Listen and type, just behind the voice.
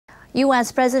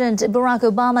U.S. President Barack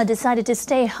Obama decided to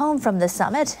stay home from the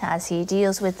summit as he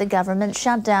deals with the government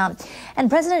shutdown. And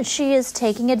President Xi is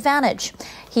taking advantage.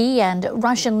 He and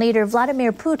Russian leader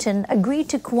Vladimir Putin agreed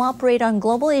to cooperate on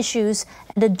global issues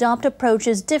and adopt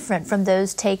approaches different from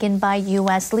those taken by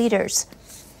U.S. leaders.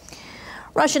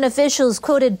 Russian officials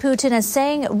quoted Putin as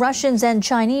saying Russians and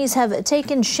Chinese have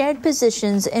taken shared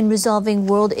positions in resolving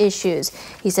world issues.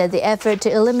 He said the effort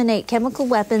to eliminate chemical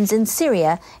weapons in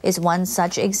Syria is one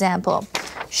such example.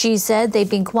 Xi said they've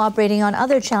been cooperating on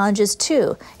other challenges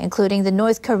too, including the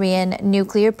North Korean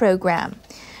nuclear program.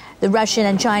 The Russian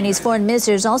and Chinese foreign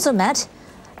ministers also met.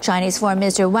 Chinese Foreign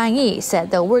Minister Wang Yi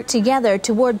said they'll work together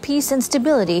toward peace and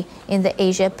stability in the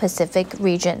Asia-Pacific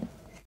region.